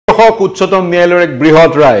দৰ্শক উচ্চতম ন্যায়ালয়ৰ এক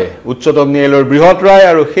বৃহৎ ৰায় উচ্চতম ন্যায়ালয়ৰ বৃহৎ ৰায়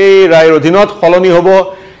আৰু সেই ৰায়ৰ অধীনত সলনি হ'ব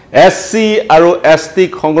SC আৰু ST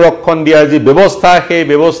সংৰক্ষণ দিয়াৰ যি ব্যৱস্থা সেই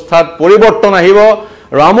ব্যৱস্থাত পৰিৱৰ্তন আহিব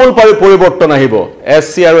ৰামুল পৰিৱৰ্তন আহিব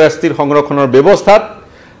SC আৰু ST সংৰক্ষণৰ ব্যৱস্থাত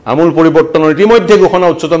আমূল পৰিৱৰ্তনৰ ইতিমধ্যে ঘোষণা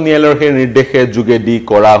উচ্চতম ন্যায়ালয়ৰ সেই নিৰ্দেশে যোগেদি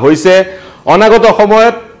কৰা হৈছে অনাগত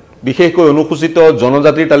সময়ত বিশেষকৈ অনুসূচিত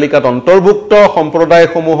জনজাতিৰ তালিকাত অন্তৰ্ভুক্ত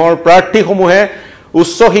সম্প্ৰদায়সমূহৰ প্ৰাৰ্থীসমূহে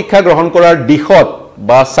উচ্চ শিক্ষা গ্ৰহণ কৰাৰ দিশত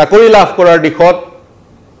বা চাকৰি লাভ কৰাৰ দিশত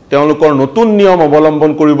তেওঁলোকৰ নতুন নিয়ম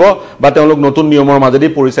অৱলম্বন কৰিব বা তেওঁলোক নতুন নিয়মৰ মাজেদি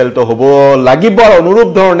পৰিচালিত হ'ব লাগিব আৰু অনুৰূপ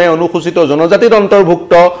ধৰণে অনুসূচিত জনজাতিত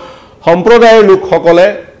অন্তৰ্ভুক্ত সম্প্ৰদায়ৰ লোকসকলে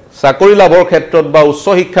চাকৰি লাভৰ ক্ষেত্ৰত বা উচ্চ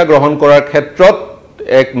শিক্ষা গ্ৰহণ কৰাৰ ক্ষেত্ৰত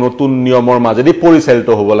এক নতুন নিয়মৰ মাজেদি পৰিচালিত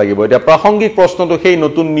হ'ব লাগিব এতিয়া প্ৰাসংগিক প্ৰশ্নটো সেই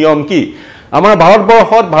নতুন নিয়ম কি আমাৰ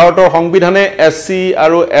ভাৰতবৰ্ষত ভাৰতৰ সংবিধানে SC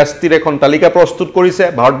আৰু ST ৰ এখন তালিকা প্ৰস্তুত কৰিছে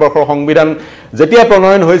ভাৰতবৰ্ষৰ সংবিধান যেতিয়া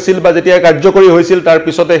প্ৰণয়ন হৈছিল বা যেতিয়া কাৰ্যকৰী হৈছিল তাৰ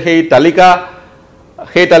পিছতে সেই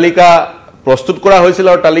তালিকা প্ৰস্তুত কৰা হৈছিল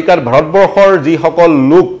আৰু তালিকাত ভাৰতবৰ্ষৰ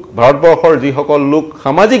যিসকল লোক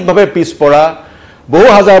সামাজিকভাৱে পিছপৰা বহু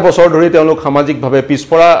হাজাৰ বছৰ ধৰি তেওঁলোক সামাজিকভাৱে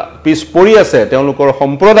পিছপৰি আছে তেওঁলোকৰ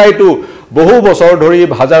সম্প্ৰদায়টো বহু বছৰ ধৰি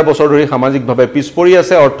হাজাৰ বছৰ ধৰি সামাজিকভাৱে পিছপৰি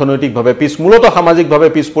আছে অৰ্থনৈতিকভাৱে মূলত সামাজিকভাৱে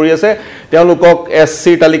পিছপৰি আছে তেওঁলোকক SC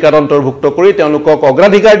তালিকাত অন্তৰ্ভুক্ত কৰি তেওঁলোকক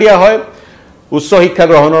অগ্ৰাধিকাৰ দিয়া হয় উচ্চ শিক্ষা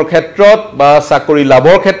গ্ৰহণৰ ক্ষেত্ৰত বা চাকৰি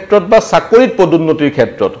লাভৰ ক্ষেত্ৰত বা চাকৰিত পদোন্নতিৰ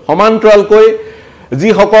ক্ষেত্ৰত সমান্তৰালকৈ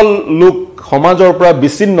যিসকল লোক সমাজৰ পৰা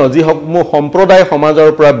বিচ্ছিন্ন যিসমূহ সম্প্ৰদায় সমাজৰ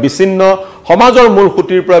পৰা বিচ্ছিন্ন সমাজৰ মূল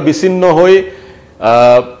খুঁটিৰ পৰা বিচ্ছিন্ন হৈ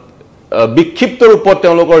বিক্ষিপ্ত ৰূপত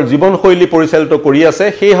তেওঁলোকৰ জীৱনশৈলী পৰিচালিত কৰি আছে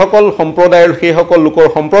সেই সকল লোকৰ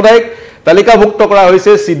সম্প্ৰদায়ক তালিকাভুক্ত কৰা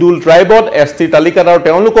হৈছে শিডিউল ট্ৰাইবত ST তালিকাত আৰু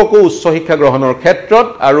তেওঁলোককো উচ্চ শিক্ষা গ্ৰহণৰ ক্ষেত্ৰত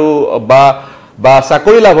আৰু বা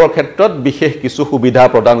চাকৰি লাভৰ ক্ষেত্ৰত বিশেষ কিছু সুবিধা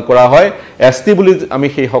প্ৰদান কৰা হয় ST বুলি আমি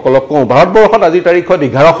সেই সকলক কওঁ ভাৰতবৰ্ষত আজিৰ তাৰিখত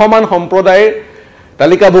 1100 মান সম্প্ৰদায়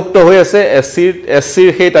তালিকাভুক্ত হৈ আছে SC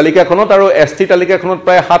সেই তালিকাখনত আৰু ST তালিকাখনত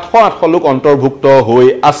প্ৰায় 700-800 লোক অন্তৰ্ভুক্ত হৈ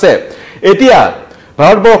আছে এতিয়া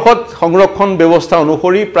ভাৰতবৰ্ষত সংৰক্ষণ ব্যৱস্থা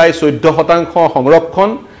অনুসৰি প্ৰায় 14% সংৰক্ষণ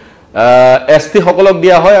ST সকলক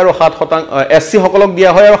দিয়া হয় আৰু 7% SC সকলক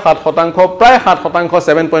দিয়া হয় আৰু 7% প্ৰায় 7%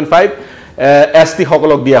 7.5 ST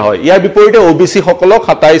সকলক দিয়া হয় ইয়াৰ বিপৰীতে OBC সকলক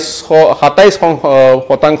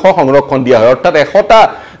 27% সংৰক্ষণ দিয়া হয় অৰ্থাৎ 100টা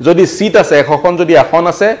যদি সিট আছে 100খন যদি আসন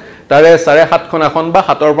আছে তাৰে 7.5খন আসন বা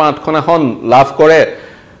 7ৰ পৰা 8খন আসন লাভ কৰে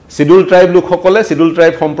শিডিউল ট্ৰাইব লোকসকলে শিডিউল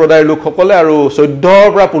ট্ৰাইব সম্প্ৰদায়ৰ লোকসকলে আৰু 14ৰ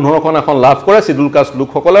পৰা 15খন আসন লাভ কৰে শিডিউল কাষ্ট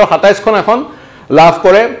লোকসকলে আৰু 27খন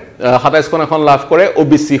আসন লাভ কৰে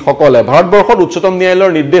OBC সকলে ভাৰতবৰ্ষত উচ্চতম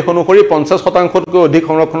ন্যায়ালয়ৰ নিৰ্দেশ অনুসৰি 50%তকৈ অধিক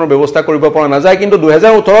সংৰক্ষণৰ ব্যৱস্থা কৰিব পৰা নাযায় কিন্তু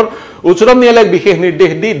 2018ত উচ্চতম ন্যায়ালয়ক বিশেষ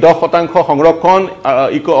নিৰ্দেশ দি 10% সংৰক্ষণ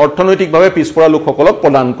অৰ্থনৈতিকভাৱে পিছপৰা লোকসকলক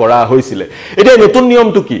প্ৰদান কৰা হৈছিল এতিয়া নতুন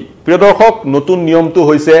নিয়মটো কি প্ৰিয় দৰ্শক নতুন নিয়মটো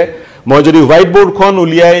হৈছে মই যদি হোৱাইট বোৰ্ডখন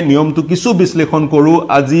উলিয়াই নিয়মটো কিছু বিশ্লেষণ কৰো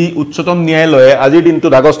আজি উচ্চতম ন্যায়ালয়ে আজিৰ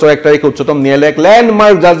দিনটোত আগষ্টৰ 1 তাৰিখে উচ্চতম ন্যায়ালয়ে এক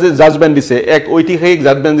ল্যান্ডমাৰ্ক জাজমেন্ট দিছে এক ঐতিহাসিক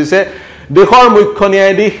জাজমেন্ট দিছে দেশৰ মুখ্য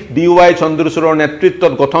ন্যায়াধীশ DY চন্দ্ৰচূড়ৰ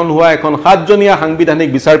নেতৃত্বত গঠন হোৱা এখন 7জনীয়া সাংবিধানিক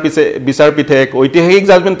বিচাৰপীঠে এক ঐতিহাসিক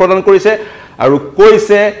জাজমেন্ট প্ৰদান কৰিছে আৰু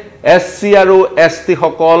কৈছে SC আৰু ST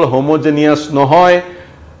সকল হোমোজেনিয়াস নহয়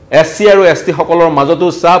SC আৰু ST সকলৰ মাজতো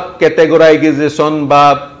সাব কেটেগৰাইজেশ্যন বা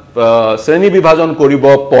শ্ৰেণী বিভাজন কৰিব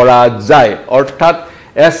পৰা যায় অৰ্থাৎ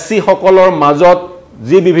SC সকলৰ মাজত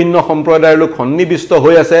যি বিভিন্ন সম্প্ৰদায়ৰ লোক সন্নিবিষ্ট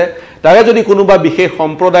হৈ আছে তাৰে যদি কোনোবা বিশেষ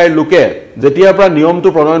সম্প্ৰদায়ৰ লোকে যেতিয়াৰ পৰা নিয়মটো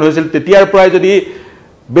প্ৰণয়ন হৈছিল তেতিয়াৰ পৰাই যদি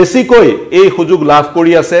বেছিকৈ এই সুযোগ লাভ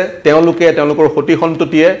কৰি আছে তেওঁলোকৰ সতি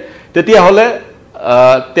সন্ততিয়ে তেতিয়া হলে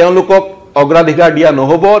তেওঁলোকক অগ্ৰাধিকাৰ দিয়া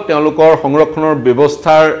নহব তেওঁলোকৰ সংৰক্ষণৰ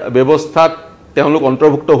ব্যৱস্থাত তেওঁলোক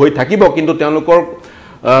অন্তৰ্ভুক্ত হৈ থাকিব কিন্তু তেওঁলোকৰ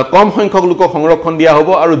কম সংখ্যক লোকক সংৰক্ষণ দিয়া হ'ব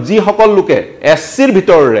আৰু যি সকল লোকে SCৰ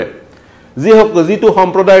ভিতৰৰে যিটো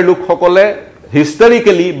সম্প্ৰদায়ৰ লোকসকলে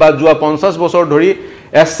হিষ্টৰিকেলি বা যোৱা 50 বছৰ ধৰি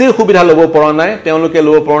SCৰ সুবিধা ল'ব পৰা নাই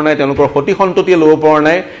তেওঁলোকৰ সতি সন্ততিয়ে ল'ব পৰা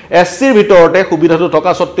নাই SCৰ ভিতৰতে সুবিধাটো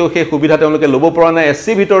থকা সত্ত্বেও সেই সুবিধা তেওঁলোকে ল'ব পৰা নাই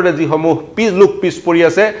SCৰ ভিতৰতে যিসমূহ পিছ পৰি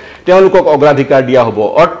আছে তেওঁলোকক অগ্ৰাধিকাৰ দিয়া হ'ব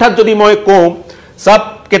অৰ্থাৎ যদি মই কওঁ সাব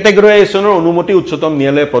কেটেগৰাইজেশ্যনৰ অনুমতি উচ্চতম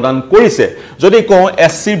ন্যায়ালয়ে প্ৰদান কৰিছে যদি কওঁ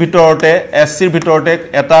SCৰ ভিতৰতে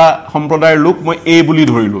এটা সম্প্ৰদায়ৰ লোক মই A বুলি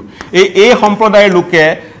ধৰিলো এই সম্প্ৰদায়ৰ লোকে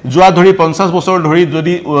যোৱা ধৰি 50 বছৰ ধৰি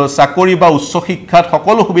যদি চাকৰি বা উচ্চ শিক্ষাত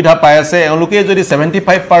সকলো সুবিধা পাই আছে এওঁলোকে যদি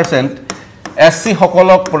 75% SC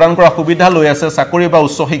সকলক প্ৰদান কৰা সুবিধা লৈ আছে চাকৰি বা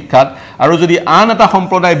উচ্চ শিক্ষাত আৰু যদি আন এটা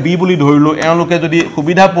সম্প্ৰদায় B বুলি ধৰিলো এওঁলোকে যদি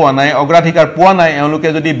সুবিধা পোৱা নাই অগ্ৰাধিকাৰ পোৱা নাই এওঁলোকে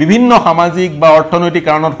যদি বিভিন্ন সামাজিক বা অৰ্থনৈতিক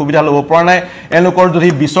কাৰণত সুবিধা ল'ব পৰা নাই এওঁলোকৰ যদি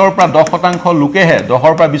 20ৰ পৰা 10% লোকেহে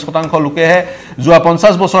 10ৰ পৰা 20% লোকেহে যোৱা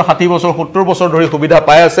 50 বছৰ 60 বছৰ 70 বছৰ ধৰি সুবিধা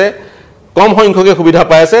পাই আছে কম সংখ্যকে সুবিধা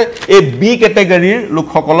পাই আছে এই বি ক্যাটেগৰিৰ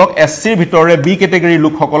লোকসকলক এসসিৰ ভিতৰে বি ক্যাটেগৰিৰ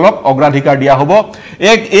লোকসকলক অগ্ৰাধিকাৰ দিয়া হ'ব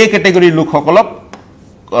এ ক্যাটেগৰিৰ লোকসকলক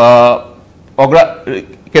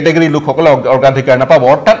ক্যাটেগৰি লোকসকলে অগ্ৰাধিকাৰ নাপাব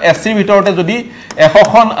অৰ্থাৎ এসসিৰ ভিতৰতে যদি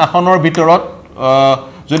 100খন আসনৰ ভিতৰত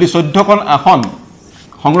যদি 14খন আসন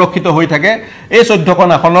সংৰক্ষিত হৈ থাকে এই 14খন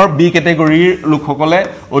আসনৰ বি ক্যাটেগৰিৰ লোকসকলে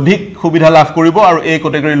অধিক সুবিধা লাভ কৰিব আৰু এ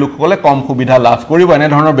ক্যাটেগৰিৰ লোকসকলে কম সুবিধা লাভ কৰিব এনে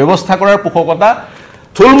ধৰণৰ ব্যৱস্থা কৰাৰ পোষকতা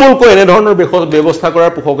থুলমূলকৈ এনে ধৰণৰ ব্যৱস্থা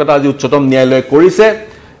কৰাৰ পোষকতা আজি উচ্চতম ন্যায়ালয়ে কৰিছে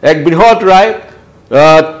এক বৃহৎ ৰায়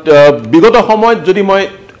বিগত সময়ত যদি মই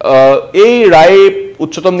এই ৰায়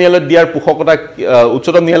উচ্চতম ন্যায়ালয়ত দিয়াৰ পোষকতা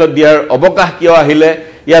উচ্চতম ন্যায়ালয়ত দিয়াৰ অৱকাশ কিয় আহিলে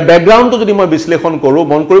ইয়াৰ ব্যাকগ্ৰাউণ্ডটো যদি মই বিশ্লেষণ কৰোঁ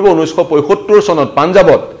মন কৰিব 1975 চনত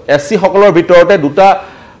পাঞ্জাবত এসসি সকলৰ ভিতৰতে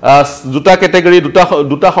দুটা ক্যাটেগৰি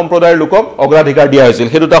দুটা সম্প্ৰদায়ৰ লোকক অগ্ৰাধিকাৰ দিয়া হৈছিল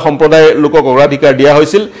সেই দুটা সম্প্ৰদায়ৰ লোকক অগ্ৰাধিকাৰ দিয়া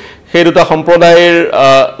হৈছিল সেই দুটা সম্প্ৰদায়ৰ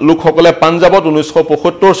লোকসকলে পাঞ্জাবত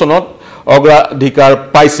 1975 চনত অগ্ৰাধিকাৰ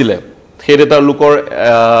পাইছিলে সেই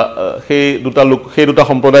দুটা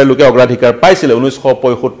সম্প্ৰদায়ৰ লোকে অগ্ৰাধিকাৰ পাইছিলে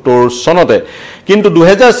 1975 চনতে কিন্তু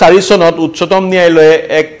 2004 চনত উচ্চতম ন্যায়ালয়ে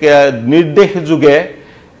এক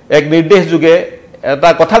নিৰ্দেশ যোগে এটা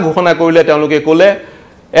কথা ঘোষণা কৰিলে তেওঁলোকে ক'লে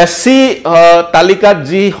এসসি তালিকাত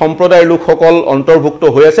যি সম্প্ৰদায়ৰ লোকসকল অন্তৰ্ভুক্ত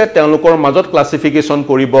হৈ আছে তেওঁলোকৰ মাজত ক্লাসিফিকেশন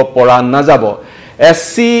কৰিব পৰা নাযাব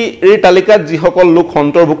এসসি এৰ তালিকাত যি সকল লোক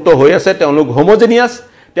অন্তৰ্ভুক্ত হৈ আছে তেওঁলোক হোমোজেনিয়াস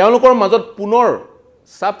তেওঁলোকৰ মাজত পুনৰ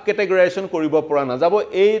সাব ক্যাটেগৰাইজেশন কৰিব পৰা নাযাব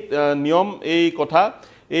এই নিয়ম এই কথা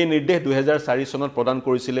এই নিৰ্দেশ 2004 চনত প্ৰদান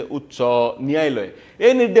কৰিছিল উচ্চ ন্যায়ালয়ে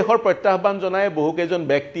এই নিৰ্দেশৰ প্ৰত্যাহ্বান জনাই বহুকেজন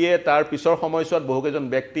ব্যক্তিয়ে তাৰ পিছৰ সময়ছোৱাত বহুকেজন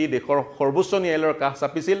ব্যক্তি দেশৰ সৰ্বোচ্চ ন্যায়ালয়ৰ কাষ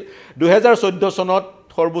চাপিছিল 2014 চনত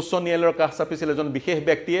সৰ্বোচ্চ ন্যায়ালয়ৰ কাষ চাপিছিল এজন বিশেষ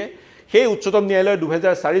ব্যক্তিয়ে সেই উচ্চতম ন্যায়ালয়ে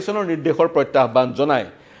 2004 চনৰ নিৰ্দেশৰ প্ৰত্যাহ্বান জনায়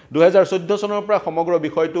 2014 চনৰ পৰা সমগ্ৰ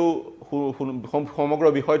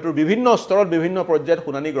বিষয়টোৰ বিভিন্ন স্তৰত বিভিন্ন পৰ্যায়ত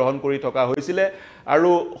শুনানি গ্ৰহণ কৰি থকা হৈছিল আৰু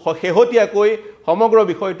শেহতীয়াকৈ সমগ্ৰ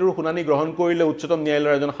বিষয়টোৰ শুনানি গ্ৰহণ কৰিলে উচ্চতম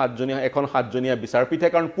ন্যায়ালয়ৰ এখন সাতজনীয়া বিচাৰপীঠে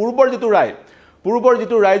কাৰণ পূৰ্বৰ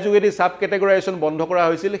যিটো ৰায় যোগেদি সাব ক্যাটেগৰাইজেশন বন্ধ কৰা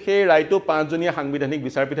হৈছিল সেই ৰায়টো পাঁচজনীয়া সাংবিধানিক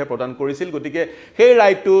বিচাৰপীঠে প্ৰদান কৰিছিল গতিকে সেই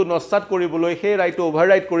ৰায়টো নস্যাৎ কৰিবলৈ সেই ৰায়টো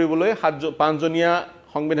ওভাৰৰাইড কৰিবলৈ পাঁচজনীয়া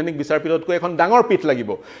সাংবিধানিক বিচাৰপীঠতকৈ এখন ডাঙৰ পীঠ লাগিব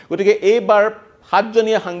গতিকে এইবাৰ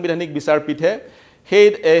সাতজনীয়া সাংবিধানিক বিচাৰপীঠে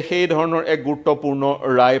সেই ধৰণৰ এক গুৰুত্বপূৰ্ণ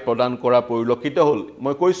ৰায় প্ৰদান কৰা পৰিলক্ষিত হ'ল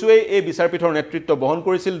মই কৈছোৱে এই বিচাৰপীঠৰ নেতৃত্ব বহন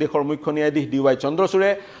কৰিছিল দেশৰ মুখ্য ন্যায়াধীশ ডিৱাই চন্দ্ৰচূড়ে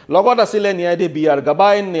লগত আছিল ন্যায়াধীশ বিআৰ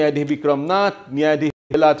গাবাই ন্যায়াধীশ বিক্ৰম নাথ ন্যায়াধীশ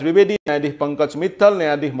বেলা ত্ৰিবেদী ন্যায়াধীশ পংকজ মিত্তল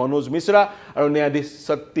ন্যায়াধীশ মনোজ মিশ্ৰা আৰু ন্যায়াধীশ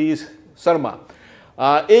সতীশ শৰ্মা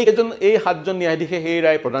এই সাতজন ন্যায়াধীশে সেই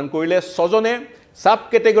ৰায় প্ৰদান কৰিলে ছজনে সাব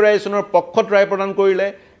ক্যাটেগৰাইজেশনৰ পক্ষত ৰায় প্ৰদান কৰিলে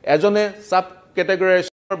এজনে সাব ক্যাটেগৰাইজেশনৰ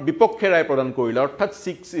বিপক্ষে ৰায় প্ৰদান কৰিলে অৰ্থাৎ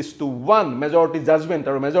 6:1 মেজৰিটি জাজমেন্ট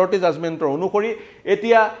আৰু মেজৰিটি জাজমেন্টৰ অনুসৰি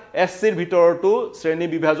এতিয়া এসসিৰ ভিতৰটো শ্ৰেণী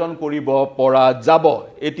বিভাজন কৰিব পৰা যাব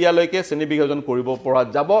এতিয়ালৈকে শ্ৰেণী বিভাজন কৰিব পৰা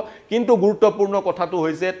যাব কিন্তু গুৰুত্বপূৰ্ণ কথাটো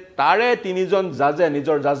হৈছে তাৰে তিনিজন জাজে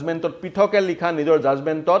নিজৰ জাজমেন্টত পৃথকে লিখা নিজৰ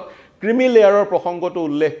জাজমেন্টত ক্ৰিমি লেয়াৰৰ প্ৰসংগটো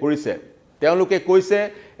উল্লেখ কৰিছে তেওঁলোকে কৈছে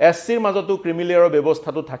এসসিৰ মাজতো ক্ৰিমি লেয়াৰৰ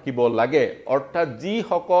ব্যৱস্থাটো থাকিব লাগে অৰ্থাৎ যি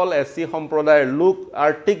সকল এসসি সম্প্ৰদায়ৰ লোক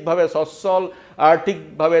আৰ্থিকভাৱে সচ্ছল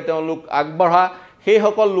আৰ্থিকভাৱে তেওঁলোক আগবঢ়া সেই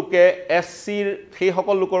সকল লোকে এসসিৰ সেই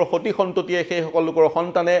সকল লোকৰ সতি সন্ততিয়ে সেই সকল লোকৰ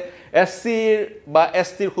সন্তানে এসসিৰ বা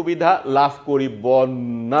এসটিৰ সুবিধা লাভ কৰিব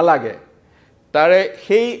নালাগে তাৰে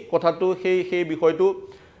সেই কথাটো সেই বিষয়টো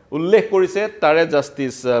উল্লেখ কৰিছে তাৰে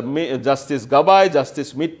জাস্টিস গাবাই জাস্টিস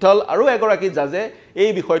মিত্তল আৰু এগৰাকী জাজে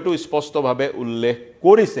এই বিষয়টো স্পষ্টভাৱে উল্লেখ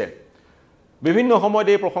কৰিছে বিভিন্ন সময়ত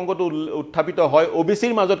এই প্ৰসংগটো উত্থাপিত হয়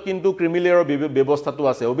ওবিসিৰ মাজত কিন্তু ক্ৰিমি লেয়াৰৰ ব্যৱস্থাটো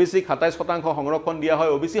আছে ওবিসি 27% সংৰক্ষণ দিয়া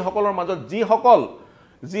হয় ওবিসি সকলৰ মাজত যি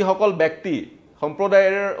সকল ব্যক্তি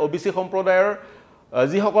সম্প্ৰদায়ৰ ওবিসি সম্প্ৰদায়ৰ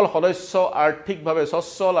যি সকল সদস্য আৰ্থিকভাৱে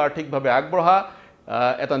সচ্ছল আৰ্থিকভাৱে আগবঢ়া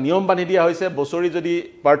এটা নিয়ম বান্ধি দিয়া হৈছে বছৰি যদি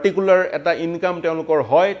পাৰ্টিকুলাৰ এটা ইনকাম তেওঁলোকৰ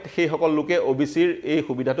হয় সেই সকল লোকে ওবিসিৰ এই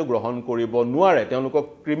সুবিধাটো গ্ৰহণ কৰিব নোৱাৰে তেওঁলোকক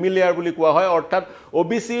ক্ৰিমি লেয়াৰ বুলি কোৱা হয় অৰ্থাৎ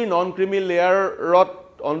ওবিসিৰ নন ক্ৰিমি লেয়াৰত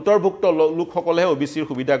অন্তৰ্ভুক্ত লোকসকলে ওবিসিৰ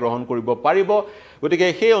সুবিধা গ্ৰহণ কৰিব পাৰিব গতিকে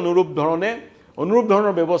সেই অনুৰূপ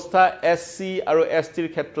ধৰণৰ ব্যৱস্থা এসসি আৰু এসটিৰ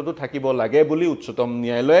ক্ষেত্ৰতো থাকিব লাগে বুলি উচ্চতম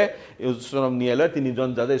ন্যায়ালয়ে তিনিজন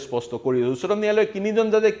জাজে স্পষ্ট কৰিছে উচ্চতম ন্যায়ালয়ে তিনিজন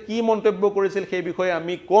জাজে কি মন্তব্য কৰিছিল সেই বিষয়ে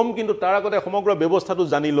আমি কম কিন্তু তাৰ আগতে সমগ্ৰ ব্যৱস্থাটো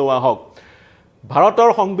জানি লোৱা হওক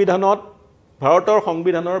ভাৰতৰ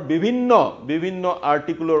সংবিধানৰ বিভিন্ন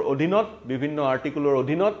আৰ্টিকুলৰ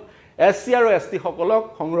অধীনত এসসি আৰু এসটি সকলক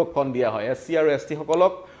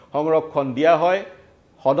সংৰক্ষণ দিয়া হয়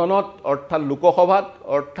সদনত অৰ্থাৎ লোকসভাত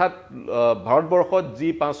অৰ্থাৎ ভাৰতবৰ্ষত যি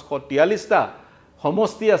 543টা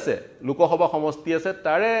সমষ্টি আছে লোকসভা সমষ্টি আছে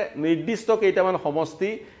তাৰে নিৰ্দিষ্ট কেইটামান সমষ্টি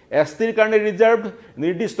এছটিৰ কাৰণে ৰিজাৰ্ভ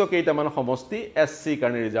নিৰ্দিষ্ট কেইটামান সমষ্টি এছচিৰ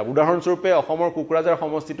কাৰণে ৰিজাৰ্ভ উদাহৰণস্বৰূপে অসমৰ কুকৰাঝাৰ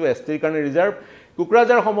সমষ্টিটো এছটিৰ কাৰণে ৰিজাৰ্ভ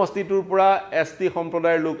কুকৰাঝাৰ সমষ্টিটোৰ পৰা এছটি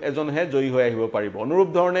সম্প্ৰদায়ৰ লোক এজনহে জয়ী হৈ আহিব পাৰিব অনুৰূপ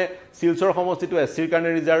ধৰণে শিলচৰ সমষ্টিটো এছচিৰ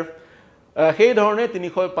কাৰণে ৰিজাৰ্ভ সেই ধৰণে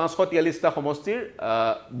 543টা সমষ্টিৰ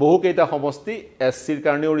বহুকেইটা সমষ্টি এছচিৰ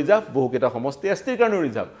কাৰণেও ৰিজাৰ্ভ বহুকেইটা সমষ্টি এছটিৰ কাৰণেও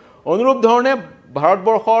ৰিজাৰ্ভ অনুৰূপ ধৰণে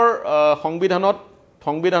ভাৰতবৰ্ষৰ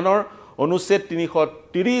সংবিধানৰ অনুচ্ছেদ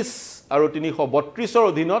 330 আৰু 332ৰ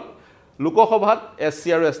অধীনত লোকসভাত এছচি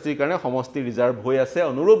আৰু এছটিৰ কাৰণে সমষ্টি ৰিজাৰ্ভ হৈ আছে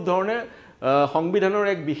অনুৰূপ ধৰণে সংবিধানৰ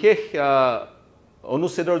এক বিশেষ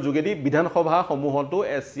অনুচ্ছেদৰ যোগেদি বিধানসভা সমূহতো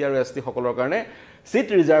এছচি আৰু এছটি সকলৰ কাৰণে সিট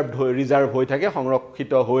ৰিজাৰ্ভ হৈ থাকে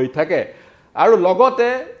সংৰক্ষিত হৈ থাকে আৰু লগতে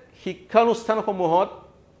শিক্ষানুষ্ঠানসমূহত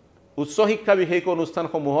উচ্চ শিক্ষা বিশেষ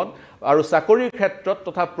অনুষ্ঠানসমূহত আৰু চাকৰিৰ ক্ষেত্ৰত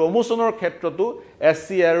তথা প্ৰমোশনৰ ক্ষেত্ৰতো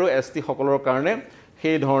এছচি আৰু এছটি সকলৰ কাৰণে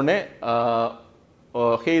সেই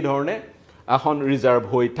ধৰণে আসন ৰিজাৰ্ভ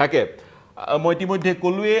হৈ থাকে মই ইতিমধ্যে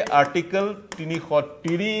কলোৱে আৰ্টিকেল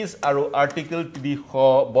 330 আৰু আৰ্টিকেল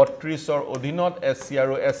 332ৰ অধীনত এছচি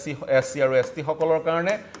আৰু এছটি সকলৰ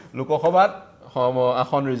কাৰণে লোকসভাত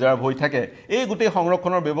আসন ৰিজাৰ্ভ হৈ থাকে এই গোটেই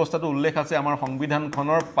সংৰক্ষণৰ ব্যৱস্থাটো উল্লেখ আছে আমাৰ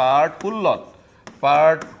সংবিধানখনৰ পাৰ্ট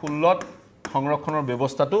 16ত সংৰক্ষণৰ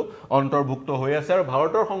ব্যৱস্থাটো অন্তৰ্ভুক্ত হৈ আছে আৰু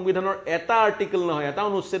ভাৰতৰ সংবিধানৰ এটা আৰ্টিকেল নহয় এটা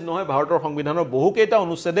অনুচ্ছেদ নহয় ভাৰতৰ সংবিধানৰ বহুকেইটা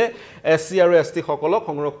অনুচ্ছেদে এছচি আৰু এছটি সকলক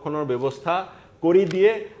সংৰক্ষণৰ ব্যৱস্থা কৰি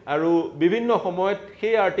দিয়ে আৰু বিভিন্ন সময়ত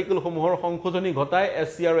সেই আৰ্টিকেলসমূহৰ সংশোধনী ঘটাই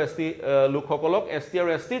এছচি আৰু এছটি লোকসকলক এছটি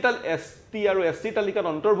আৰু এছটি তালিকাত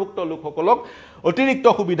অন্তৰ্ভুক্ত লোকসকলক অতিৰিক্ত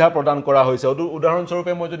সুবিধা প্ৰদান কৰা হৈছে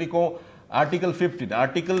উদাহৰণস্বৰূপে মই যদি কওঁ আৰ্টিকেল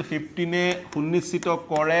 15 সুনিশ্চিত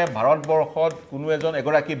কৰে ভাৰতবৰ্ষত কোনো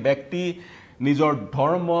এগৰাকী ব্যক্তি নিজৰ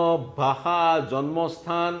ধৰ্ম ভাষা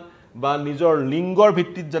জন্মস্থান বা নিজৰ লিংগৰ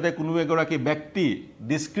ভিত্তিত যাতে কোনো এগৰাকী ব্যক্তি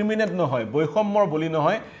ডিসক্ৰিমিনেট নহয় বৈষম্যৰ বলি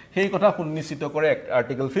নহয় সেই কথা সুনিশ্চিত কৰে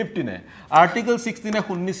আৰ্টিকেল 15 আৰ্টিকেল 16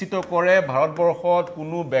 সুনিশ্চিত কৰে ভাৰতবৰ্ষত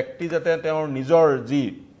কোনো ব্যক্তি যাতে তেওঁৰ নিজৰ যি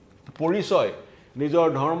পৰিচয় নিজৰ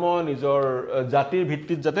ধৰ্ম নিজৰ জাতিৰ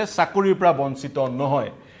ভিত্তিত যাতে চাকৰিৰ পৰা বঞ্চিত নহয়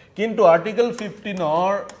কিন্তু আৰ্টিকেল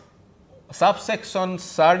 15ৰ সাবসেকশন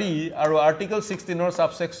 4 আৰু আৰ্টিকেল 16ৰ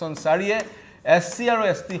সাবসেকশন 4 এছচি আৰু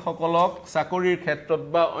এছটি সকলক চাকৰিৰ ক্ষেত্ৰত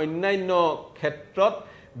বা অন্যান্য ক্ষেত্ৰত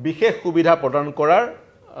বিশেষ সুবিধা প্ৰদান কৰাৰ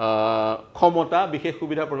ক্ষমতা বিশেষ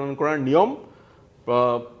সুবিধা প্ৰদান কৰাৰ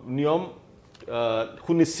নিয়ম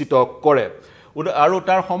সুনিশ্চিত কৰে আৰু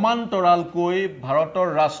তাৰ সমান্তৰালকৈ ভাৰতৰ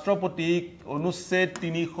ৰাষ্ট্ৰপতিক অনুচ্ছেদ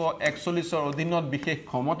 341ৰ অধীনত বিশেষ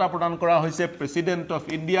ক্ষমতা প্ৰদান কৰা হৈছে প্ৰেসিডেন্ট অফ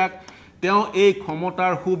ইণ্ডিয়াক তেওঁ এই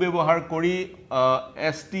ক্ষমতাৰ সুব্যৱহাৰ কৰি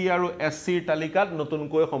এছটি আৰু এছচিৰ তালিকাত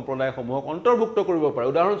নতুনকৈ সম্প্ৰদায়সমূহক অন্তৰ্ভুক্ত কৰিব পাৰে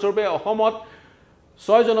উদাহৰণস্বৰূপে অসমত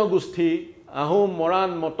 6 জনগোষ্ঠী আহোম মৰাণ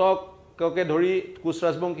মটককে ধৰি কোচ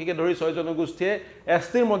ৰাজবংশীকে ধৰি 6 জনগোষ্ঠীয়ে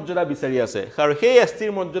এছটিৰ মৰ্যাদা বিচাৰি আছে আৰু সেই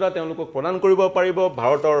এছটিৰ মৰ্যাদা তেওঁলোকক প্ৰদান কৰিব পাৰিব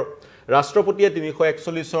ভাৰতৰ ৰাষ্ট্ৰপতিয়ে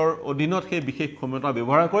 341ৰ অধীনত সেই বিশেষ ক্ষমতা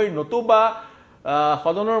ব্যৱহাৰ কৰি নতুবা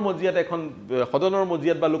সদনৰ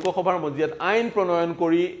মজিয়াত বা লোকসভাৰ মজিয়াত আইন প্ৰণয়ন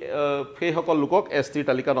কৰি সেই সকল লোকক এছটিৰ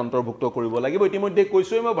তালিকাত অন্তৰ্ভুক্ত কৰিব লাগিব ইতিমধ্যে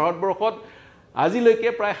কৈছোৱে মই ভাৰতবৰ্ষত আজিলৈকে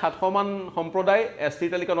প্ৰায় 700 মান সম্প্ৰদায়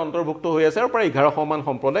এছটিৰ তালিকাত অন্তৰ্ভুক্ত হৈ আছে আৰু প্ৰায় 1100 মান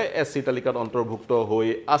সম্প্ৰদায় এছটিৰ তালিকাত অন্তৰ্ভুক্ত হৈ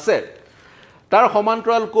আছে তাৰ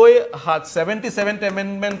সমান্তৰালকৈ 77th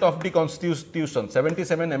amendment of the constitution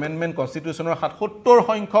 77 amendment কনস্টিটিউশনৰ 77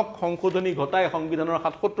 সংখ্যক সংশোধনী ঘটাই সংবিধানৰ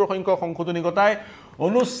 77 সংখ্যক সংশোধনী ঘটাই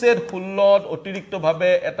অনুচ্ছেদ 16ত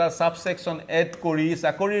অতিৰিক্তভাৱে এটা সাবসেকশন এড কৰি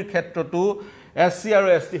চাকৰিৰ ক্ষেত্ৰতো এছচি আৰু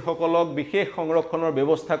এছটি সকলক বিশেষ সংৰক্ষণৰ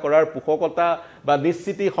ব্যৱস্থা কৰাৰ পোষকতা বা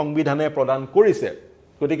নিশ্চিতি সংবিধানে প্ৰদান কৰিছে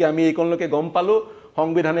গতিকে আমি এইকনলৈকে গম পালো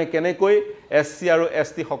সংবিধানে কেনেকৈ এছচি আৰু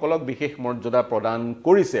এছটি সকলক বিশেষ মৰ্যাদা প্ৰদান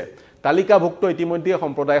কৰিছে তালিকাভুক্ত ইতিমধ্যে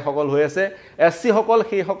সম্প্ৰদায় সকল হৈ আছে এছচি সকল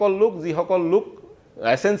সেই সকল লোক যি সকল লোক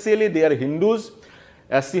এসেনশিয়ালি দে আৰ হিন্দুজ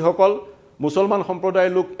এছচি সকল মুছলমান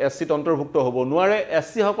সম্প্ৰদায়ৰ লোক এছচিত অন্তৰ্ভুক্ত হ'ব নোৱাৰে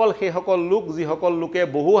এছচি সকল সেই সকল লোক যি সকল লোকে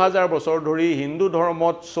বহু হাজাৰ বছৰ ধৰি হিন্দু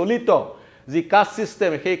ধৰ্মত চলিত যি কাষ্ট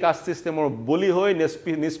সিস্টেম সেই কাষ্ট সিস্টেমৰ বলি হৈ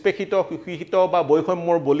নিষ্পেষিত শিক্ষিত বা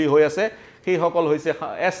বৈষম্যৰ বলি হৈ আছে সেই সকল হৈছে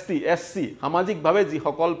এছচি সামাজিকভাৱে যি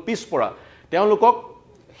সকল পিছপৰা তেওঁলোকক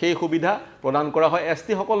সেই সুবিধা প্ৰদান কৰা হয়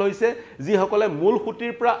এছটি সকল হৈছে যি সকলে মূল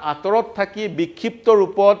খুঁটিৰ পৰা আঁতৰত থাকি বিক্ষিপ্ত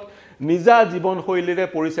ৰূপত নিজা জীৱনশৈলীৰে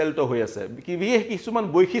পৰিচালিত হৈ আছে বিশেষ কিছুমান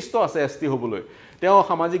বৈশিষ্ট্য আছে এছটি হ'বলৈ তেওঁ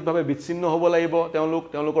সামাজিকভাৱে বিচ্ছিন্ন হ'ব লাগিব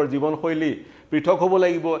তেওঁলোকৰ জীৱনশৈলী পৃথক হ'ব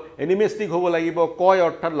লাগিব এনিমেষ্টিক হ'ব লাগিব কয়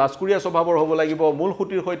অৰ্থাৎ লাজকুৰীয়া স্বভাৱৰ হ'ব লাগিব মূল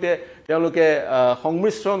খুঁটিৰ সৈতে তেওঁলোকে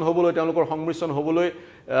সংমিশ্ৰণ হ'বলৈ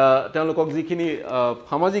তেওঁলোকক যিখিনি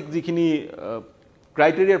সামাজিক যিখিনি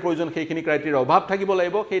ক্ৰাইটেৰিয়াৰ প্ৰয়োজন সেইখিনি ক্ৰাইটেৰিয়াৰ অভাৱ থাকিব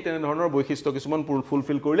লাগিব সেই তেনে ধৰণৰ বৈশিষ্ট্য কিছুমান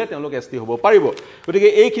ফুলফিল কৰিলে তেওঁলোক এছটি হ'ব পাৰিব গতিকে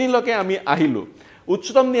এইখিনিলৈকে আমি আহিলো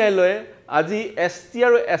উচ্চতম ন্যায়ালয়ে আজি এছটি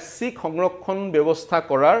আৰু এছচি সংৰক্ষণ ব্যৱস্থা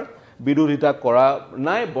কৰাৰ বিৰোধিতা কৰা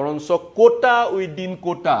নাই বৰঞ্চ কোটা উইদিন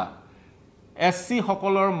কোটা এছচি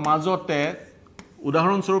সকলৰ মাজতে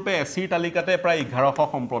উদাহৰণস্বৰূপে এছচিৰ তালিকাতে প্ৰায় 1100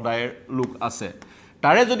 সম্প্ৰদায়ৰ লোক আছে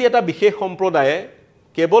তাৰে যদি এটা বিশেষ সম্প্ৰদায়ে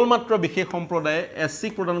কেৱল মাত্ৰ বিশেষ সম্প্ৰদায়ে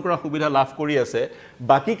এছচিক প্ৰদান কৰা সুবিধা লাভ কৰি আছে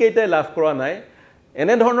বাকি কেইটাই লাভ কৰা নাই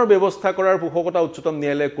এনে ধৰণৰ ব্যৱস্থা কৰাৰ পোষকতা উচ্চতম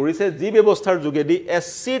ন্যায়ালয়ে কৰিছে যি ব্যৱস্থাৰ যোগেদি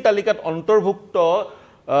এছচিৰ তালিকাত অন্তৰ্ভুক্ত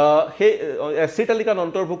সেই এছচিৰ তালিকাত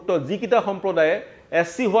অন্তৰ্ভুক্ত যিকিটা সম্প্ৰদায়ে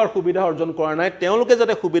এছচি হোৱাৰ সুবিধা অৰ্জন কৰা নাই তেওঁলোকে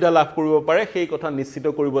যাতে সুবিধা লাভ কৰিব পাৰে সেই কথা নিশ্চিত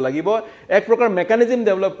কৰিব লাগিব এক প্ৰকাৰ মেকানিজম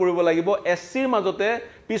ডেভেলপ কৰিব লাগিব এছচিৰ মাজতে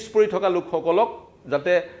পিছ পৰি থকা লোকসকলক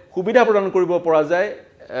যাতে সুবিধা প্ৰদান কৰিব পৰা যায়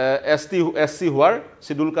এছচি হোৱাৰ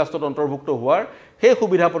শিডিউল কাষ্টত অন্তৰ্ভুক্ত হোৱাৰ সেই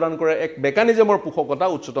সুবিধা প্ৰদান কৰা এক মেকানিজমৰ পোষকতা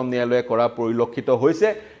উচ্চতম ন্যায়ালয়ে কৰা পৰিলক্ষিত হৈছে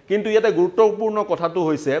কিন্তু ইয়াতে গুৰুত্বপূৰ্ণ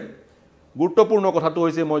কথাটো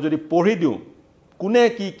হৈছে মই যদি পঢ়ি দিওঁ কোনে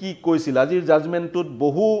কি কৈছিল আজিৰ জাজমেন্টত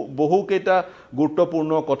বহু কেইটা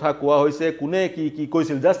গুৰুত্বপূৰ্ণ কথা কোৱা হৈছে কোনে কি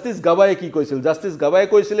কৈছিল জাস্টিস গাৱায়ে কি কৈছিল জাস্টিস গাৱায়ে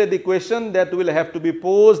কৈছিল the question that will have to be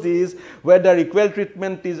posed is whether equal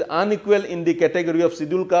treatment is unequal in the category of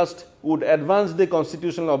scheduled caste would advance the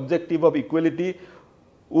constitutional objective of equality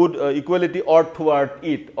or toward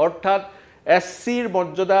it অৰ্থাৎ এছচিৰ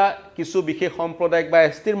মৰ্যাদা কিছু বিশেষ সম্প্ৰদায়ক বা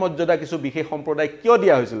এছটিৰ মৰ্যাদা কিছু বিশেষ সম্প্ৰদায়ক কিয়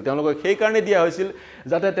দিয়া হৈছিল তেওঁলোকক সেই কাৰণে দিয়া হৈছিল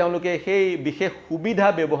যাতে তেওঁলোকে সেই বিশেষ সুবিধা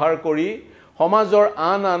ব্যৱহাৰ কৰি সমাজৰ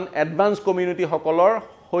আন এডভান্স কমিউনিটি সকলৰ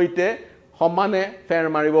হৈতে সমানে ফেৰ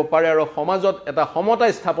মাৰিব পাৰে আৰু সমাজত এটা সমতা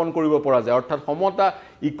স্থাপন কৰিব পৰা যায় অৰ্থাৎ সমতা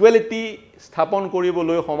ইকুৱেলিটি স্থাপন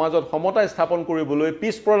কৰিবলৈ সমাজত সমতা স্থাপন কৰিবলৈ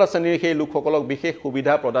পিছপৰা শ্ৰেণীৰ সেই লোকসকলক বিশেষ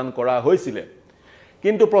সুবিধা প্ৰদান কৰা হৈছিল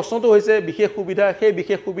কিন্তু প্ৰশ্নটো হৈছে বিশেষ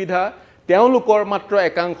সুবিধা তেওঁলোকৰ মাত্ৰ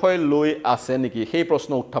একাংশই লৈ আছে নেকি সেই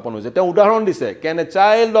প্ৰশ্ন উত্থাপন হৈছে তেওঁ উদাহৰণ দিছে can a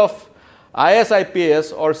child of IS IPS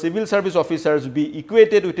or civil service officers be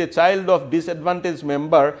equated with a child of disadvantaged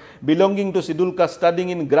member belonging to scheduled caste studying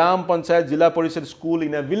in gram panchayat jila parishad school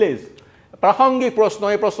in a village প্ৰাসংগিক প্ৰশ্ন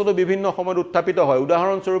এই প্ৰশ্নটো বিভিন্ন সময়ত উত্থাপিত হয়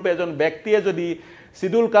উদাহৰণস্বৰূপে এজন ব্যক্তিয়ে যদি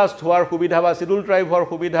শিডিউল কাষ্ট হোৱাৰ সুবিধা বা শিডিউল ট্ৰাইব হোৱাৰ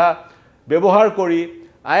সুবিধা ব্যৱহাৰ কৰি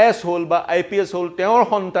IS হল বা IPS হল তেওঁৰ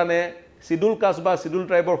সন্তানে শিডিউল কাষ্ট বা শিডিউল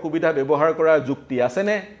ট্ৰাইবৰ সুবিধা ব্যৱহাৰ কৰাৰ যুক্তি আছে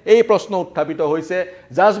নে এই প্ৰশ্ন উত্থাপিত হৈছে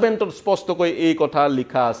জাজমেন্টত স্পষ্টকৈ এই কথা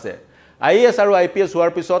লিখা আছে IAS আৰু IPS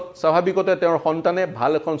হোৱাৰ পিছত স্বাভাৱিকতে তেওঁৰ সন্তানে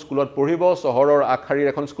ভাল এখন স্কুলত পঢ়িব চহৰৰ আখাৰীৰ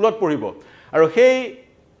এখন স্কুলত পঢ়িব আৰু সেই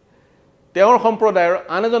তেওঁৰ সম্প্ৰদায়ৰ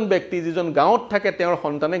আন এজন ব্যক্তি যিজন গাঁৱত থাকে তেওঁৰ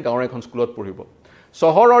সন্তানে গাঁৱৰ এখন স্কুলত পঢ়িব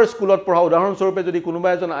চহৰৰ স্কুলত পঢ়া উদাহৰণস্বৰূপে যদি কোনোবা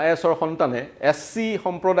এজন IASৰ সন্তানে এছচি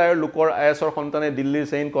সম্প্ৰদায়ৰ লোকৰ IASৰ সন্তানে দিল্লীৰ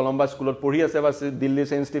সেইণ্ট কলম্বাছ স্কুলত পঢ়ি আছে বা দিল্লীৰ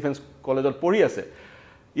সেইণ্ট ষ্টিফেন্স কলেজত পঢ়ি আছে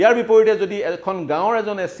ইয়াৰ বিপৰীতে যদি এখন গাঁৱৰ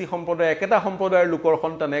এজন এছচি সম্প্ৰদায় একেটা সম্প্ৰদায়ৰ লোকৰ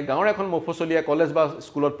সন্তানে গাঁৱৰ এখন মফচলীয়া কলেজ বা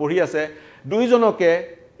স্কুলত পঢ়ি আছে দুইজনকে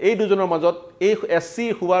এই দুজনৰ মাজত এই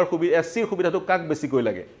এছচিৰ সুবিধাটো কাক বেছিকৈ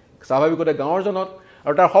লাগে স্বাভাৱিকতে গাঁৱৰ জনত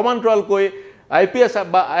আৰু তাৰ সমান্তৰালকৈ IPS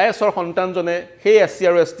বা IASৰ সন্তানজনে সেই এছচি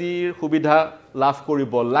আৰু এছটিৰ সুবিধা লাভ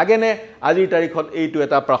কৰিব লাগেনে আজিৰ তাৰিখত এইটো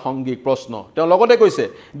এটা প্ৰাসংগিক প্ৰশ্ন তেওঁ লগতে কৈছে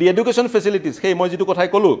দি এডুকেশ্যন ফেচিলিটিজ সেই মই যিটো কথাই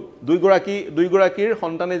ক'লো দুইগৰাকীৰ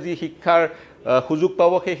সন্তানে যি শিক্ষাৰ সুযোগ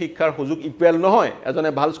পাব সেই শিক্ষাৰ সুযোগ ইকুৱেল নহয় এজনে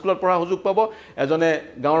ভাল স্কুলত পঢ়াৰ সুযোগ পাব এজনে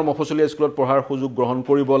গাঁৱৰ মফচলীয়া স্কুলত পঢ়াৰ সুযোগ গ্ৰহণ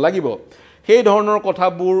কৰিব লাগিব সেই ধৰণৰ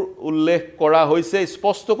কথাবোৰ উল্লেখ কৰা হৈছে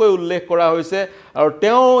স্পষ্টকৈ উল্লেখ কৰা হৈছে আৰু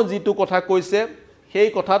তেওঁ যিটো কথা কৈছে সেই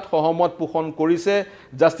কথাত সহমত পোষণ কৰিছে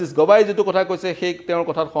জাস্টিস গৱাই যেটো কথা কৈছে সেই তেওঁৰ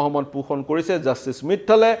কথাত সহমত পোষণ কৰিছে জাস্টিস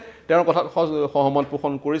মিত্তলে তেওঁৰ কথাত সহমত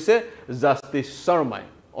পোষণ কৰিছে জাস্টিস শৰ্মাই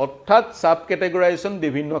অৰ্থাৎ সাব ক্যাটেগৰাইজেশন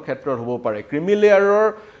বিভিন্ন ক্ষেত্ৰত হ'ব পাৰে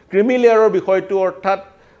ক্ৰিমিলেয়াৰৰ বিষয়টো অৰ্থাৎ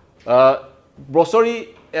বছৰি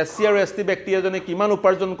এছচি আৰু এছটি ব্যক্তি এজনে কিমান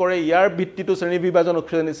উপাৰ্জন কৰে ইয়াৰ ভিত্তিটো শ্ৰেণী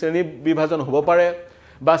বিভাজন হ'ব পাৰে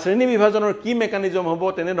বা শ্ৰেণী বিভাজনৰ কি মেকানিজম হ'ব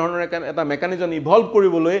তেনে ধৰণৰ এটা মেকানিজম ইভলভ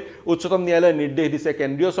কৰিবলৈ উচ্চতম ন্যায়ালয়ে নিৰ্দেশ দিছে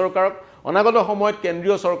কেন্দ্ৰীয় চৰকাৰক অনাগত সময়ত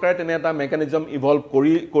কেন্দ্ৰীয় চৰকাৰে তেনে এটা মেকানিজম ইভলভ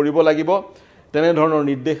কৰিব লাগিব তেনে ধৰণৰ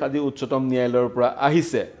নিৰ্দেশ আজি উচ্চতম ন্যায়ালয়ৰ পৰা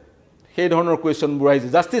আহিছে সেই ধৰণৰ কোৱেশ্চনবোৰ আহিছে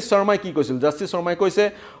জাস্টিস শৰ্মাই কি কৈছিল জাস্টিস শৰ্মাই কৈছে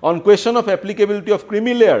on question of এপ্লিকেবিলিটি of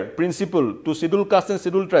creamy layer principle to schedule caste and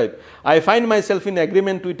schedule tribe I find myself in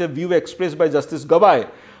agreement with a view expressed by justice গৱাই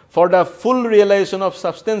For the full realization of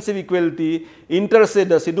substantive equality, inter se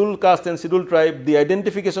the scheduled caste and scheduled tribe, the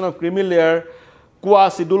identification of creamy layer, qua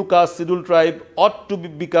scheduled caste, scheduled tribe ought to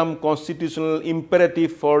become constitutional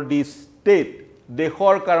imperative for the state.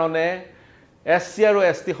 Dekhor karone SC আৰু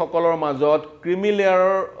ST সকলৰ মাজত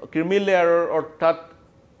creamy layer অৰ্থাৎ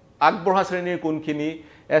আগবঢ়া শ্ৰেণীৰ কোনখিনি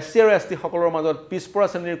SC আৰু ST সকলৰ মাজত পিছপৰা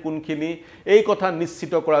শ্ৰেণীৰ কোনখিনি এই কথা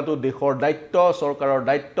নিশ্চিত কৰাটো দেশৰ দায়িত্ব চৰকাৰৰ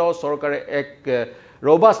দায়িত্ব চৰকাৰে এক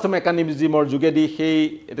ৰবাষ্ট মেকানিজমৰ যোগেদি সেই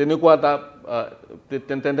তেনেকুৱা এটা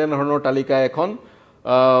তেনেধৰণৰ তালিকা এখন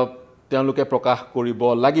তেওঁলোকে প্ৰকাশ কৰিব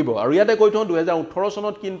লাগিব আৰু ইয়াতে কৈ থওঁ 2018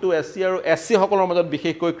 চনত কিন্তু SC আৰু SC সকলৰ মাজত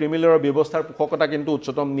বিশেষকৈ ক্ৰিমিনেলৰ ব্যৱস্থাৰ পোষকতা কিন্তু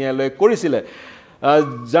উচ্চতম ন্যায়ালয়ে কৰিছিলে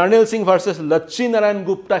জাৰ্নেল সিং ভাৰ্চেছ লক্ষ্মী নাৰায়ণ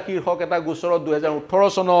গুপ্তা শীৰ্ষক এটা গোচৰত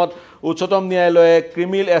 2018 চনত উচ্চতম ন্যায়ালয়ে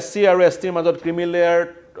SC আৰু STৰ মাজত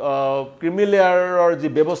ক্ৰিমিনেলৰ যি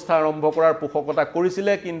ব্যৱস্থা আৰম্ভ কৰাৰ পোষকতা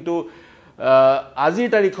কৰিছিলে কিন্তু আজিৰ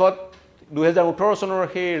তাৰিখত 2018 চনৰ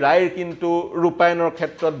সেই ৰায়ৰ কিন্তু ৰূপায়ণৰ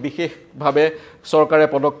ক্ষেত্ৰত বিশেষভাৱে চৰকাৰে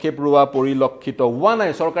পদক্ষেপ লোৱা পৰিলক্ষিত হোৱা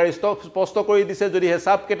নাই চৰকাৰে স্পষ্ট কৰি দিছে যদি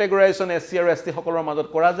সাব কেটেগৰাইজেশ্যন SC আৰু ST সকলৰ মাজত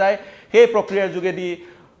কৰা যায় সেই প্ৰক্ৰিয়াৰ যোগেদি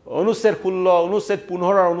অনুচ্ছেদ 16 অনুচ্ছেদ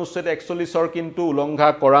 15 আৰু অনুচ্ছেদ 41 কিন্তু উলংঘা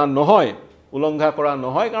কৰা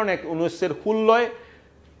নহয় কাৰণ অনুচ্ছেদ 16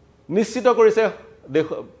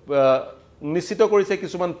 নিশ্চিত কৰিছে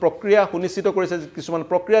কিছুমান প্ৰক্ৰিয়া সুনিশ্চিত কৰিছে কিছুমান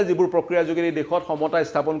প্ৰক্ৰিয়া যিবোৰ প্ৰক্ৰিয়াৰ যোগেদি দেশত সমতা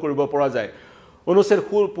স্থাপন কৰিব পৰা যায় অনুচ্ছেদ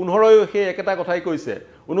 15 সেই একেটা কথাই কৈছে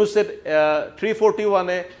অনুচ্ছেদ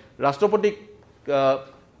 341 ৰাষ্ট্ৰপতিক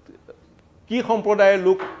কি সম্প্ৰদায়ৰ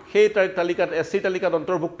লোক সেই তালিকাত SC তালিকাত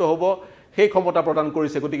অন্তৰ্ভুক্ত হ'ব সেই ক্ষমতা প্ৰদান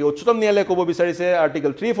কৰিছে গতিকে উচ্চতম ন্যায়ালয়ে ক'ব বিচাৰিছে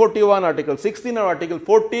আৰ্টিকল 341 আৰ্টিকল 16 আৰু আৰ্টিকল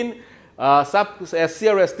 14 SC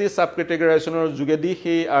আৰু ST সাব কেটেগৰাইজেশ্যনৰ যোগেদি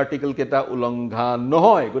সেই আৰ্টিকল কেটা উলংঘা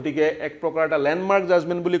নহয় গতিকে এক প্ৰকাৰ এটা ল্যান্ডমাৰ্ক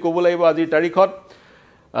জাজমেন্ট বুলি ক'ব লাগিব আজিৰ তাৰিখত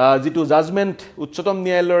যেটো জাজমেন্ট উচ্চতম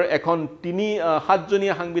ন্যায়ালয়ৰ এখন 7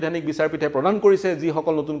 জনীয়া সাংবিধানিক বিচাৰপীঠে প্ৰদান কৰিছে যি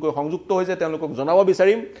সকল নতুনকৈ সংযুক্ত হৈছে তেওঁলোকক জনাব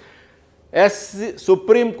বিচাৰিম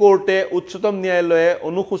সুপ্ৰিম কোৰ্টে উচ্চতম ন্যায়ালয়ে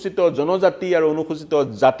অনুসূচিত জনজাতি আৰু অনুসূচিত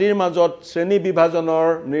জাতিৰ মাজত শ্ৰেণী বিভাজনৰ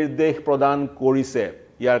নিৰ্দেশ প্ৰদান কৰিছে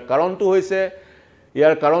ইয়াৰ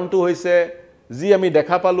কাৰণটো হৈছে যি আমি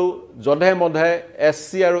দেখা পালো জধে মধে SC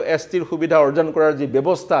আৰু STৰ সুবিধা অৰ্জন কৰাৰ যি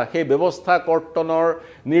ব্যৱস্থা সেই ব্যৱস্থা কৰ্তনৰ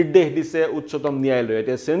নিৰ্দেশ দিছে উচ্চতম ন্যায়ালয়ে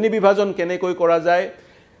এতিয়া শ্ৰেণী বিভাজন কেনেকৈ কৰা যায়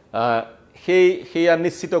সেইয়া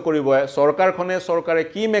নিশ্চিত কৰিব চৰকাৰে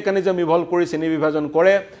কি মেকানিজম ইভলভ কৰি শ্ৰেণী বিভাজন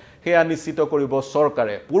কৰে সেয়া নিশ্চিত কৰিব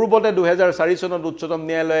চৰকাৰে পূৰ্বতে 2004 চনত উচ্চতম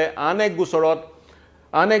ন্যায়ালয়ে আন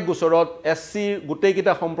এক গোচৰত SC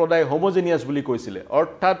গোটেইকিটা সম্প্ৰদায় হোমোজেনিয়াছ বুলি কৈছিলে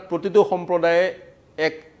অৰ্থাৎ প্ৰতিটো সম্প্ৰদায়ে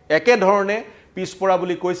একে ধৰণে পিছপৰা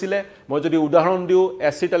বুলি কৈছিলে মই যদি উদাহৰণ দিও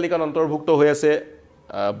SC তালিকাত অন্তৰ্ভুক্ত হৈ আছে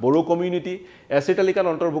বড়ো কমিউনিটি SC তালিকাত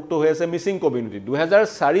অন্তৰ্ভুক্ত হৈ আছে মিচিং কমিউনিটি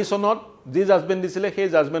 2004 চনত যি জাজমেন্ট দিছিলে সেই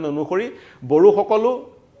জাজমেন্ট অনুসৰি বড়ো সকলো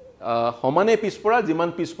সমানে পিছপৰা যিমান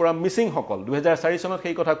পিছপৰা মিচিং সকল 2004 চনত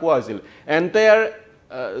সেই কথা কোৱা হৈছিল এন্টায়াৰ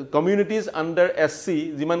কমিউনিটিজ আন্ডাৰ SC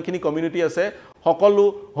যিমানখিনি কমিউনিটি আছে সকলো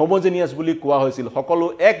হোমোজেনিয়াছ বুলি কোৱা হৈছিল সকলো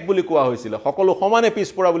এক বুলি কোৱা হৈছিল সকলো সমানে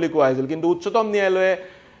পিছপৰা বুলি কোৱা হৈছিল কিন্তু উচ্চতম ন্যায়ালয়ে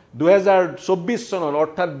 2024 চনত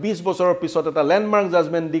অৰ্থাৎ 20 বছৰৰ পিছত এটা ল্যান্ডমাৰ্ক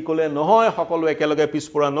জাজমেন্ট দি ক'লে নহয় সকলো একেলগে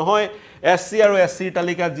পিছপৰা নহয় SC আৰু ST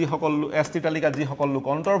তালিকাত যি সকল লোক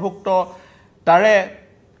অন্তৰ্ভুক্ত তাৰে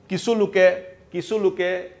কিছু লোকে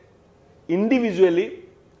ইন্ডিভিজুৱেলি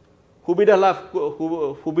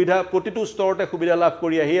সুবিধা প্ৰতিটো স্তৰতে সুবিধা লাভ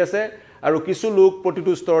কৰি আহি আছে আৰু কিছু লোক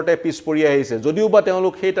প্ৰতিটো স্তৰতে পিছ পৰি আহিছে যদিও বা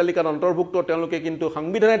তেওঁলোক সেই তালিকাত অন্তৰ্ভুক্ত তেওঁলোকে কিন্তু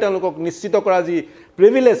সংবিধানে তেওঁলোকক নিশ্চিত কৰা যি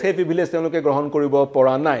প্ৰিভিলেজ সেই প্ৰিভিলেজ তেওঁলোকে গ্ৰহণ কৰিব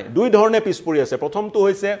পৰা নাই দুই ধৰণে পিছ পৰি আছে প্ৰথমটো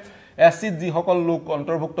হৈছে SC যি সকল লোক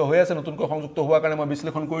অন্তৰ্ভুক্ত হৈ আছে নতুনকৈ সংযুক্ত হোৱাৰ কাৰণে মই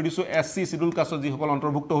বিশ্লেষণ কৰি দিছো SC শিডিউল কাষ্টত যি সকল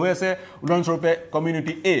অন্তৰ্ভুক্ত হৈ আছে উদাহৰণস্বৰূপে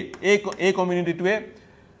কমিউনিটি A কমিউনিটিটোৱে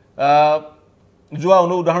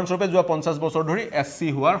উদাহৰণস্বৰূপে 50 বছৰ ধৰি SC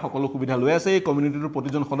হোৱাৰ সকলো সুবিধা লৈ আছে এই কমিউনিটিটোৰ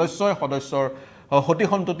প্ৰতিজন সদস্যৰ হতি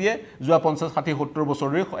সন্ততিয়ে 50 60 70 বছৰ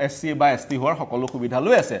ধৰি SC বা ST হোৱাৰ সকলো সুবিধা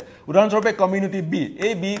লৈ আছে উদাহৰণস্বৰূপে কমিউনিটি B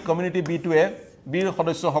এই কমিউনিটি B টোৱে বিৰ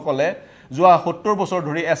সদস্যসকলে 70 বছৰ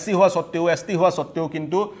ধৰি SC হোৱা সত্ত্বেও ST হোৱা সত্ত্বেও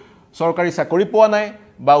কিন্তু চৰকাৰী চাকৰি পোৱা নাই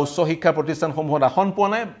বা উচ্চ শিক্ষা প্ৰতিষ্ঠানসমূহত আসন পোৱা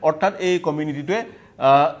নাই অৰ্থাৎ এই কমিউনিটিটোৱে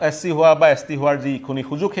SC হোৱা বা ST হোৱাৰ যি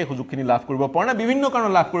সুযোগ সেই সুযোগখিনি লাভ কৰিব পৰা নাই বিভিন্ন কাৰণ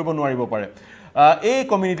লাভ কৰিব নোৱাৰিব পাৰে এই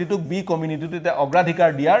কমিউনিটিটোক B কমিউনিটিটোতে অগ্ৰাধিকাৰ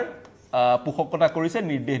দিয়াৰ পোষকতা কৰিছে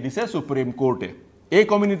নিৰ্দেশ দিছে সুপ্ৰিম কোৰ্টে এই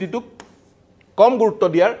কমিউনিটিটোক কম গুৰুত্ব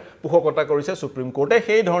দিয়াৰ পোষকতা কৰিছে সুপ্ৰিম কোৰ্টে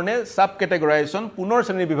সেই ধৰণে সাব কেটেগৰাইজেশ্যন পুনৰ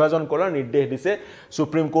শ্ৰেণী বিভাজন কৰাৰ নিৰ্দেশ দিছে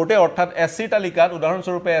সুপ্ৰিম কোৰ্টে অৰ্থাৎ SC তালিকাত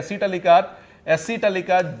উদাহৰণস্বৰূপে SC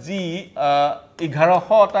তালিকাত যি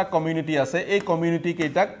 1100টা কমিউনিটি আছে এই কমিউনিটি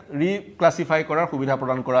কেইটাক ৰিক্লাসিফাই কৰাৰ সুবিধা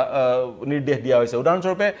প্ৰদান কৰা নিৰ্দেশ দিয়া হৈছে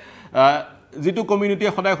উদাহৰণস্বৰূপে যেটো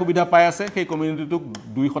কমিউনিটিয়ে সদায় সুবিধা পাই আছে সেই কমিউনিটিটোক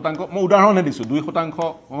 2% মই উদাহৰণে দিছো 2%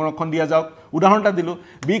 সংৰক্ষণ দিয়া যাওক উদাহৰণটা দিলো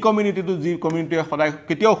বি কমিউনিটিটো যি কমিউনিটিয়ে সদায়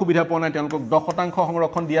কেতিয়াও সুবিধা পোৱা নাই তেওঁলোকক 10%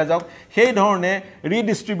 সংৰক্ষণ দিয়া যাওক সেই ধৰণে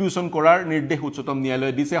ৰিডিস্ট্ৰিবিউচন কৰাৰ নিৰ্দেশ উচ্চতম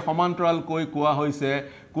ন্যায়ালয়ে দিছে সমান্তৰাল কৈ কোৱা হৈছে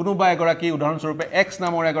কোনোবা এগৰাকী উদাহৰণস্বৰূপে X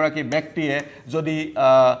নামৰ এগৰাকী ব্যক্তিয়ে যদি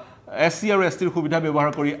SC আৰু ST ৰ সুবিধা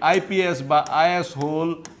ব্যৱহাৰ কৰি IPS বা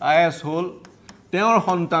IS হ'ল তেওঁৰ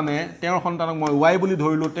সন্তানক মই Y বুলি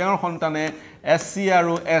ধৰিলো তেওঁৰ সন্তানে SC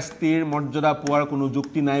আৰু ST ৰ মৰ্যাদা পোৱাৰ কোনো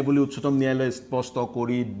যুক্তি নাই বুলি উচ্চতম ন্যায়ালয়ে স্পষ্ট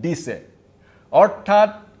কৰি দিছে অৰ্থাৎ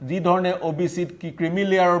যি ধৰণে OBC কি ক্ৰিমি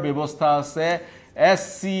লেয়াৰৰ ব্যৱস্থা আছে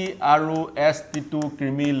SC আৰু ST টু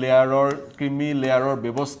ক্ৰিমি লেয়াৰৰ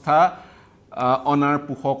ব্যৱস্থা অনাৰ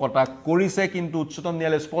পোষকতা কৰিছে কিন্তু উচ্চতম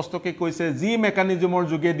ন্যায়ালয়ে স্পষ্টকৈ কৈছে যি মেকানিজমৰ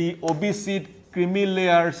যোগেদি OBC ক্ৰিমি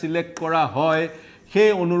লেয়াৰ সিলেক্ট কৰা হয়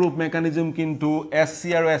সেই অনুৰূপ মেকানিজম কিন্তু SC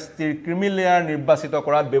আৰু ST ৰ ক্ৰিমি লেয়াৰ নিৰ্বাচিত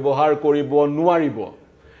কৰাত ব্যৱহাৰ কৰিব নোৱাৰিব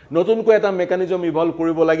নতুনকৈ এটা মেকানিজম ইভলভ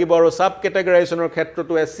কৰিব লাগিব আৰু সাব কেটেগৰাইজেচনৰ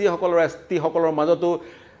ক্ষেত্ৰতো SC সকলৰ ST সকলৰ মাজতো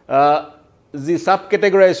যি সাব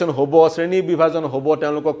কেটেগৰাইজেচন হ'ব শ্ৰেণী বিভাজন হ'ব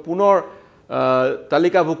তেওঁলোকক পুনৰ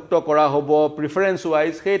তালিকাভুক্ত কৰা হ'ব প্ৰিফাৰেন্স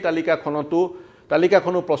ওয়াইজ সেই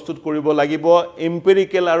তালিকাখনো প্ৰস্তুত কৰিব লাগিব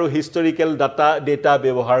এম্পিৰিকেল আৰু হিষ্টৰিকেল ডেটা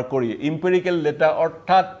ব্যৱহাৰ কৰি এম্পিৰিকেল ডেটা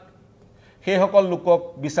অৰ্থাৎ সেই সকল লোকক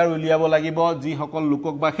বিচাৰি উলিয়াব লাগিব যি সকল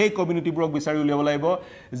লোকক বা সেই কমিউনিটিবোৰক বিচাৰি উলিয়াব লাগিব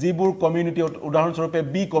যিবোৰ কমিউনিটি উদাহৰণস্বৰূপে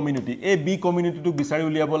বি কমিউনিটি এই বি কমিউনিটিটো বিচাৰি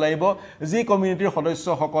উলিয়াব লাগিব যি কমিউনিটিৰ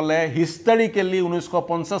সদস্যসকলে হিষ্টৰিকেলি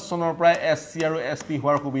 1950 চনৰ পৰা SC আৰু ST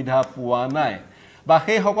হোৱাৰ সুবিধা পোৱা নাই বা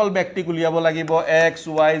সেই সকল ব্যক্তিক উলিয়াব লাগিব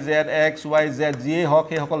XYZ যিয়ে হওক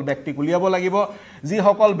সেই সকল ব্যক্তিক উলিয়াব লাগিব যি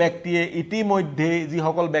সকল ব্যক্তিয়ে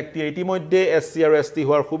ইতিমধ্যে SC আৰু ST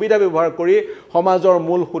হোৱাৰ সুবিধা ব্যৱহাৰ কৰি সমাজৰ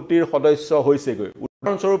মূল খুঁটিৰ সদস্য হৈছেগৈ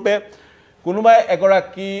উদাহৰণস্বৰূপে কোনোবা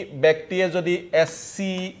এগৰাকী ব্যক্তিয়ে যদি SC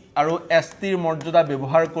আৰু ST ৰ মৰ্যাদা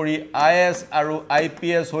ব্যৱহাৰ কৰি IS আৰু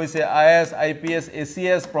IPS হৈছে IS IPS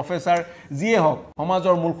ACS প্ৰফেসৰ যিয়ে হওক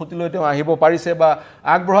সমাজৰ মূল খুঁটিলৈ তেওঁ আহিব পাৰিছে বা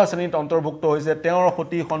আগবঢ়া শ্ৰেণীত অন্তৰ্ভুক্ত হৈছে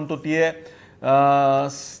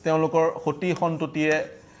তেওঁলোকৰ সতি সন্ততিয়ে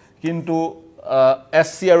কিন্তু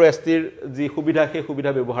SC আৰু ST ৰ যি সুবিধা সেই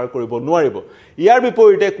সুবিধা ব্যৱহাৰ কৰিব নোৱাৰিব ইয়াৰ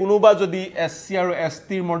বিপৰীতে কোনোবা যদি SC আৰু ST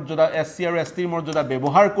ৰ মৰ্যাদা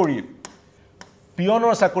ব্যৱহাৰ কৰি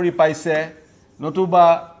পিয়নৰ চাকৰি পাইছে নতুবা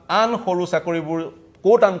আন সৰু চাকৰিবোৰ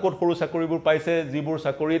কোট আনকোট সৰু চাকৰিবোৰ পাইছে যিবোৰ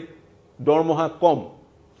চাকৰিত দৰমহা কম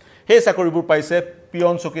সেই চাকৰিবোৰ পাইছে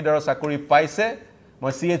পিয়ন চকীদাৰৰ চাকৰি পাইছে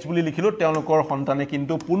মই CH বুলি লিখিলো তেওঁলোকৰ সন্তানে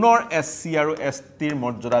কিন্তু পুনৰ SC আৰু ST ৰ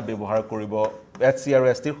মৰ্যাদা ব্যৱহাৰ কৰিব SC আৰু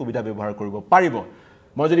ST ৰ সুবিধা ব্যৱহাৰ কৰিব পাৰিব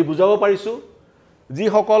মই যদি বুজাব পাৰিছো যি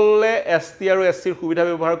সকলে ST আৰু SC ৰ সুবিধা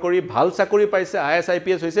ব্যৱহাৰ কৰি ভাল চাকৰি পাইছে IS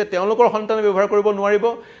IPS হৈছে তেওঁলোকৰ সন্তানে ব্যৱহাৰ কৰিব নোৱাৰিব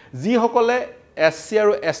যি সকলে SC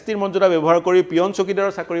আৰু ST ৰ মৰ্যাদা ব্যৱহাৰ কৰি পিয়ন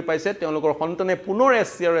চকীদাৰৰ চাকৰি পাইছে তেওঁলোকৰ সন্তানে পুনৰ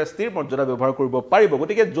SC আৰু ST ৰ মৰ্যাদা ব্যৱহাৰ কৰিব পাৰিব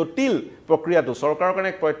গতিকে জটিল প্ৰক্ৰিয়াটো চৰকাৰৰ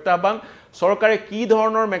কাৰণে প্ৰত্যাহ্বান চৰকাৰে কি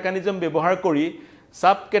ধৰণৰ মেকানিজম ব্যৱহাৰ কৰি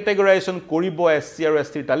সাব কেটেগৰাইজেচন কৰিব SC আৰু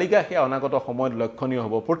ST ৰ তালিকা সেই অনাগত সময়ত লক্ষণীয়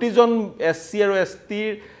হ'ব প্ৰতিজন SC আৰু ST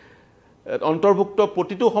ৰ অন্তৰ্ভুক্ত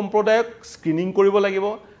প্ৰতিটো সম্প্ৰদায়ক স্ক্ৰিনিং কৰিব লাগিব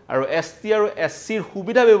আৰু ST আৰু SC ৰ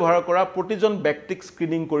সুবিধা ব্যৱহাৰ কৰা প্ৰতিজন ব্যক্তিক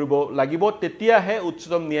স্ক্ৰিনিং কৰিব লাগিব তেতিয়াহে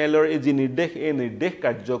উচ্চতম ন্যায়ালয়ৰ এই যি নিৰ্দেশ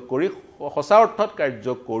কাৰ্যকৰী সঁচা অৰ্থত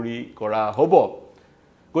কাৰ্যকৰী কৰা হ'ব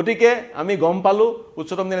গতিকে আমি গম পালো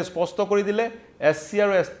উচ্চতম ন্যায়ালয়ে স্পষ্ট কৰি দিলে SC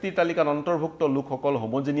আৰু ST তালিকাত অন্তৰ্ভুক্ত লোকসকল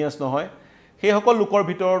হোমোজেনিয়াছ নহয় সেই সকল লোকৰ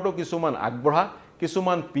ভিতৰতো কিছুমান আগবঢ়া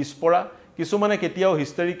কিছুমান পিছপৰা কিছুমানে কেতিয়াও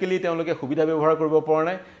হিষ্টৰিকেলি তেওঁলোকে সুবিধা ব্যৱহাৰ কৰিব পৰা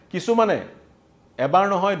নাই কিছুমানে এবাৰ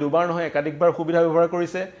নহয় দুবাৰ নহয় একাধিকবাৰ সুবিধা ব্যৱহাৰ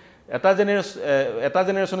কৰিছে এটা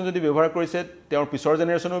জেনেৰেশ্যনে যদি ব্যৱহাৰ কৰিছে তেওঁৰ পিছৰ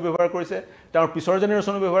জেনেৰেশ্যনেও ব্যৱহাৰ কৰিছে তেওঁৰ পিছৰ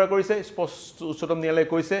জেনেৰেশ্যনেও ব্যৱহাৰ কৰিছে স্পষ্ট উচ্চতম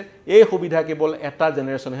ন্যায়ালয়ে কৈছে এই সুবিধা কেৱল এটা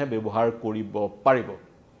জেনেৰেশ্যনেহে ব্যৱহাৰ কৰিব পাৰিব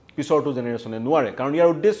পিছৰটো জেনেৰেশ্যনে নোৱাৰে কাৰণ ইয়াৰ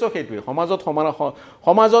উদ্দেশ্য সেইটোৱে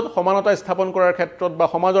সমাজত সমানতা স্থাপন কৰাৰ ক্ষেত্ৰত বা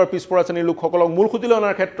সমাজৰ পিছপৰা শ্ৰেণীৰ লোকসকলক মূল খুঁটিলৈ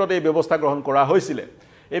অনাৰ ক্ষেত্ৰত এই ব্যৱস্থা গ্ৰহণ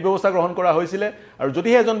কৰা হৈছিলে আৰু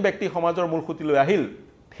যদিহে এজন ব্যক্তি সমাজৰ মূল খুঁটিলৈ আহিল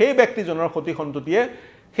সেই ব্যক্তিজনৰ সতি সন্ততিয়ে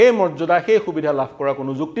সেই মৰ্যাদা সেই সুবিধা লাভ কৰা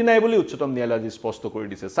কোনো যুক্তি নাই বুলি উচ্চতম ন্যায়ালয়ে আজি স্পষ্ট কৰি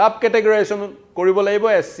দিছে সাব কেটেগৰাইজেচন কৰিব লাগিব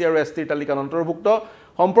SC আৰু ST তালিকাত অন্তৰ্ভুক্ত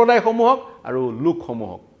সম্প্ৰদায়সমূহক আৰু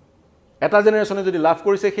লোকসমূহক এটা জেনেৰেশ্যনে যদি লাভ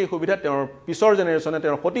কৰিছে সেই সুবিধা তেওঁৰ পিছৰ জেনেৰেশ্যনে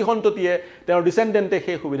তেওঁৰ সতি সন্ততিয়ে তেওঁৰ ডিসেন্ডেন্টে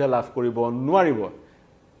সেই সুবিধা লাভ কৰিব নোৱাৰিব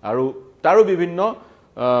আৰু তাৰো বিভিন্ন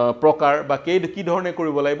প্ৰকাৰ বা কি ধৰণে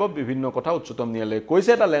কৰিব লাগিব বিভিন্ন কথা উচ্চতম ন্যায়ালয়ে কৈছে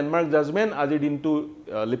এটা ল্যান্ডমাৰ্ক জাজমেন্ট আজিৰ দিনটো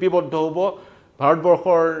লিপিবদ্ধ হ'ব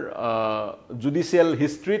ভাৰতবৰ্ষৰ জুডিচিয়েল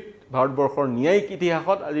হিষ্ট্ৰীত ভাৰতবৰ্ষৰ ন্যায়িক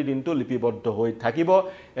ইতিহাসত আজিৰ দিনটো লিপিবদ্ধ হৈ থাকিব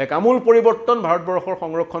এক আমূল পৰিৱৰ্তন ভাৰতবৰ্ষৰ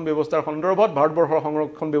সংৰক্ষণ ব্যৱস্থাৰ সন্দৰ্ভত ভাৰতবৰ্ষৰ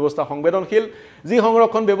সংৰক্ষণ ব্যৱস্থা সংবেদনশীল যি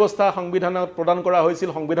সংৰক্ষণ ব্যৱস্থা সংবিধানত প্ৰদান কৰা হৈছিল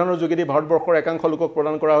সংবিধানৰ যোগেদি ভাৰতবৰ্ষৰ একাংশ লোকক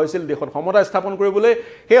প্ৰদান কৰা হৈছিল দেশত সমতা স্থাপন কৰিবলৈ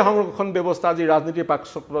সেই সংৰক্ষণ ব্যৱস্থা আজি ৰাজনীতিৰ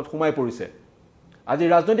পাকচক্ৰত সোমাই পৰিছে আজি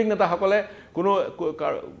ৰাজনৈতিক নেতাসকলে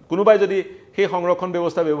কোনোবাই যদি সেই সংৰক্ষণ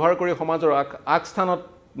ব্যৱস্থা ব্যৱহাৰ কৰি সমাজৰ আগস্থানত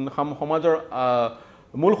সমাজৰ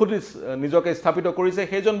মূল খুঁটি নিজকে স্থাপিত কৰিছে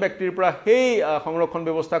সেইজন ব্যক্তিৰ পৰা সেই সংৰক্ষণ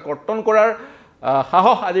ব্যৱস্থা কৰ্তন কৰাৰ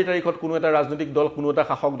সাহস আজিৰ তাৰিখত কোনো এটা ৰাজনৈতিক দল কোনো এটা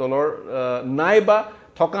শাসক দলৰ নাই বা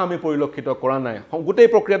থকা আমি পৰিলক্ষিত কৰা নাই গোটেই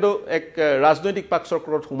প্ৰক্ৰিয়াটো এক ৰাজনৈতিক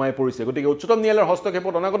পাকচক্ৰত সোমাই পৰিছে গতিকে উচ্চতম ন্যায়ালয়ৰ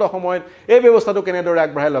হস্তক্ষেপত অনাগত সময়ত এই ব্যৱস্থাটো কেনেদৰে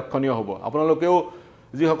আগবঢ়াই লক্ষণীয় হ'ব আপোনালোকেও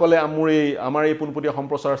যিসকলে আমাৰ এই পোনপটীয়া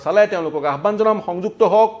সম্প্ৰচাৰ চালাই তেওঁলোকক আহ্বান জনাম সংযুক্ত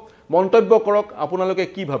হওক মন্তব্য কৰক আপোনালোকে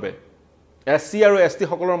কি ভাবে SC আৰু ST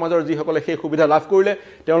সকলৰ মাজৰ যিসকলে সেই সুবিধা লাভ কৰিলে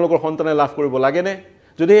তেওঁলোকৰ সন্তানে লাভ কৰিব লাগেনে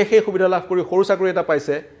যদি সেই সুবিধা লাভ কৰি সৰু চাকৰি এটা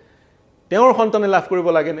পাইছে তেওঁৰ সন্তানে লাভ কৰিব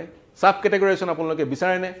লাগেনে সাব কেটেগৰাইজেশ্যন আপোনালোকে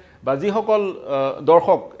বিচাৰেনে বা যিসকল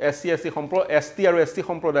দৰ্শক ST আৰু ST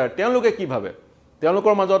সম্প্ৰদায়ৰ তেওঁলোকে কি ভাবে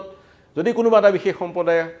তেওঁলোকৰ মাজত যদি কোনোবা এটা বিশেষ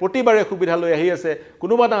সম্প্ৰদায় প্ৰতিবাৰে সুবিধা লৈ আহি আছে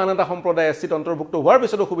কোনোবা এটা আন এটা সম্প্ৰদায় SCত অন্তৰ্ভুক্ত হোৱাৰ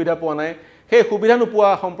পিছতো সুবিধা পোৱা নাই সেই সুবিধা নোপোৱা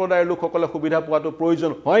সম্প্ৰদায়ৰ লোকসকলে সুবিধা পোৱাটো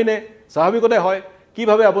প্ৰয়োজন হয়নে স্বাভাৱিকতে হয় কি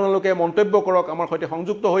ভাবে আপোনালোকে মন্তব্য কৰক আমাৰ সৈতে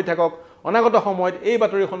সংযুক্ত হৈ থাকক অনাগত সময়ত এই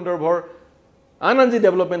বাতৰি সন্দৰ্ভৰ আন যি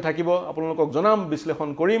ডেভেলপমেণ্ট থাকিব আপোনালোকক জনাম বিশ্লেষণ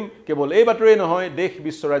কৰিম কেৱল এই বাতৰি নহয় দেশ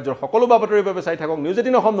বিশ্ব ৰাজ্যৰ সকলো বাতৰিৰ বাবে চাই থাকক নিউজ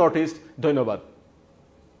 18 অসম নৰ্থ ইষ্ট ধন্যবাদ